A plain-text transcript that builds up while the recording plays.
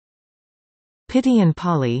Pīti in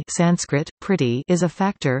Pali Sanskrit, Priti is a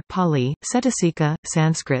factor Pali, cetasika,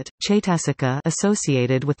 Sanskrit, chaitasika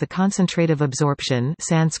associated with the concentrative absorption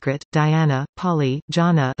Sanskrit, dhyana, Pali,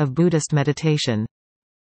 jhana of Buddhist meditation.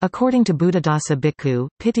 According to Buddhadasa Bhikkhu,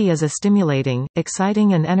 Pīti is a stimulating,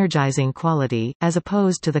 exciting and energizing quality, as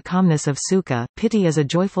opposed to the calmness of sukha. Pīti is a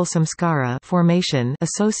joyful samskara formation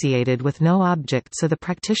associated with no object, so the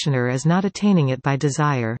practitioner is not attaining it by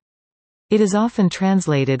desire. It is often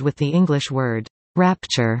translated with the English word,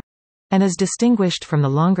 rapture, and is distinguished from the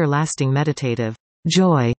longer-lasting meditative,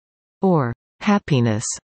 joy, or happiness,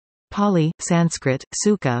 Pali, Sanskrit,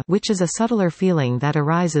 sukha, which is a subtler feeling that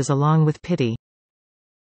arises along with piti.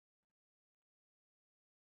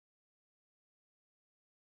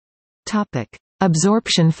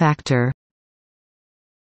 Absorption factor.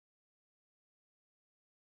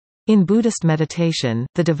 In Buddhist meditation,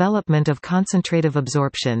 the development of concentrative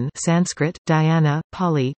absorption Sanskrit, dhyana,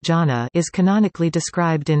 Pali, jhana is canonically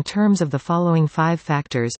described in terms of the following 5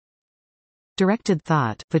 factors: directed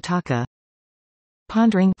thought vitakka,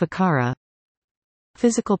 pondering vicara,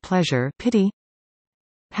 physical pleasure piti,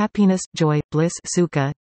 happiness, joy, bliss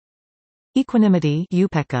sukha, equanimity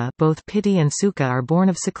upekkha. Both piti and sukha are born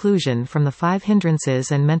of seclusion from the 5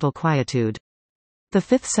 hindrances and mental quietude. The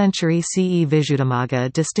 5th century CE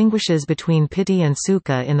Visuddhimagga distinguishes between piti and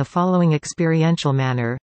sukha in the following experiential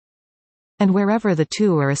manner. And wherever the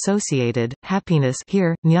two are associated, happiness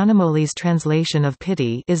here, Nyanamoli's translation of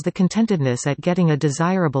piti is the contentedness at getting a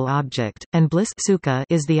desirable object, and bliss sukha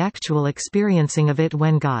is the actual experiencing of it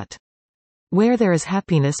when got. Where there is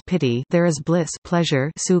happiness piti, there is bliss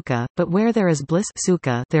pleasure sukha, but where there is bliss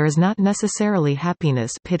sukha, there is not necessarily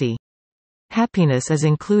happiness piti. Happiness is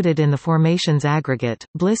included in the formation's aggregate,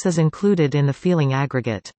 bliss is included in the feeling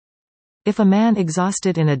aggregate. If a man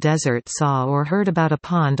exhausted in a desert saw or heard about a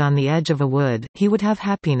pond on the edge of a wood, he would have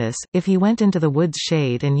happiness. If he went into the wood's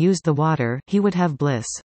shade and used the water, he would have bliss.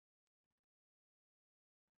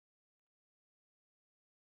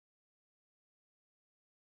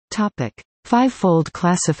 Fivefold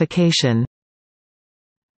classification.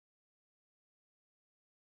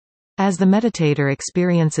 As the meditator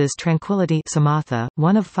experiences tranquility samatha,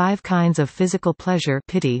 one of 5 kinds of physical pleasure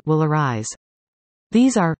piti will arise.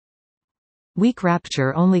 These are: weak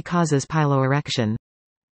rapture only causes piloerection.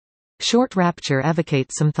 Short rapture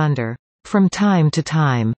evocates some thunder from time to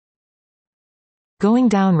time. Going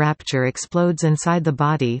down rapture explodes inside the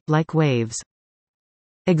body, like waves.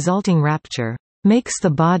 Exalting rapture makes the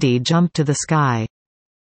body jump to the sky.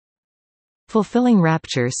 Fulfilling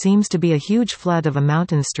rapture seems to be a huge flood of a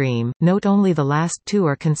mountain stream. Note only the last 2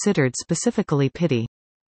 are considered specifically piti.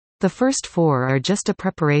 The first 4 are just a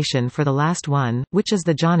preparation for the last one, which is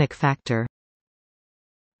the jhanic factor.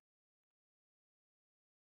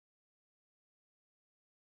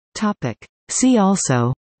 See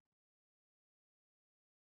also: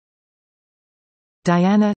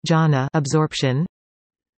 dhyana, jhana absorption,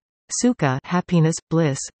 sukha happiness,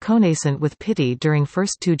 bliss, connascent with piti during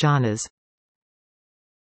first 2 jhanas.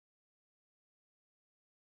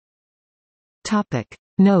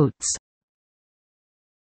 Notes.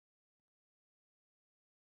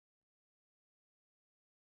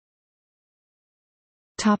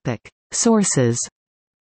 Sources.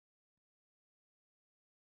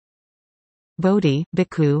 Bodhi,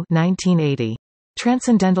 Bhikkhu 1980.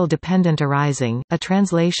 Transcendental Dependent Arising, a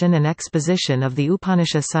translation and exposition of the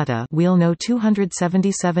Upanishad Sutta Wheel No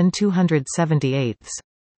 277-278.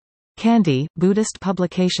 Kandy, Buddhist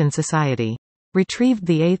Publication Society. Retrieved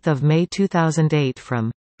 8 May 2008 from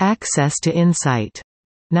Access to Insight,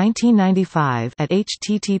 1995 at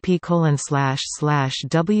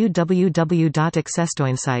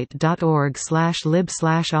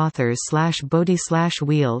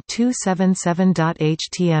http://www.accesstoinsight.org/lib/authors/bodhi/wheel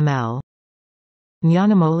 277.html.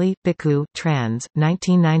 Nyanamoli, Bhikkhu, trans.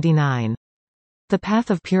 1999. The Path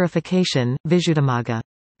of Purification, Visuddhimagga.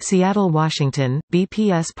 Seattle, Washington,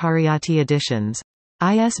 BPS Pariyatti Editions.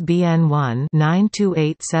 ISBN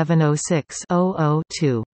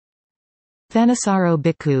 1-928706-00-2. Thanissaro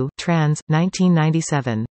Bhikkhu, trans.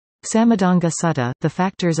 1997. Samadanga Sutta, The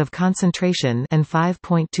Factors of Concentration and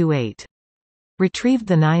 5.28. Retrieved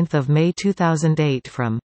 9 May 2008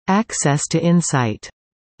 from Access to Insight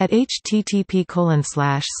at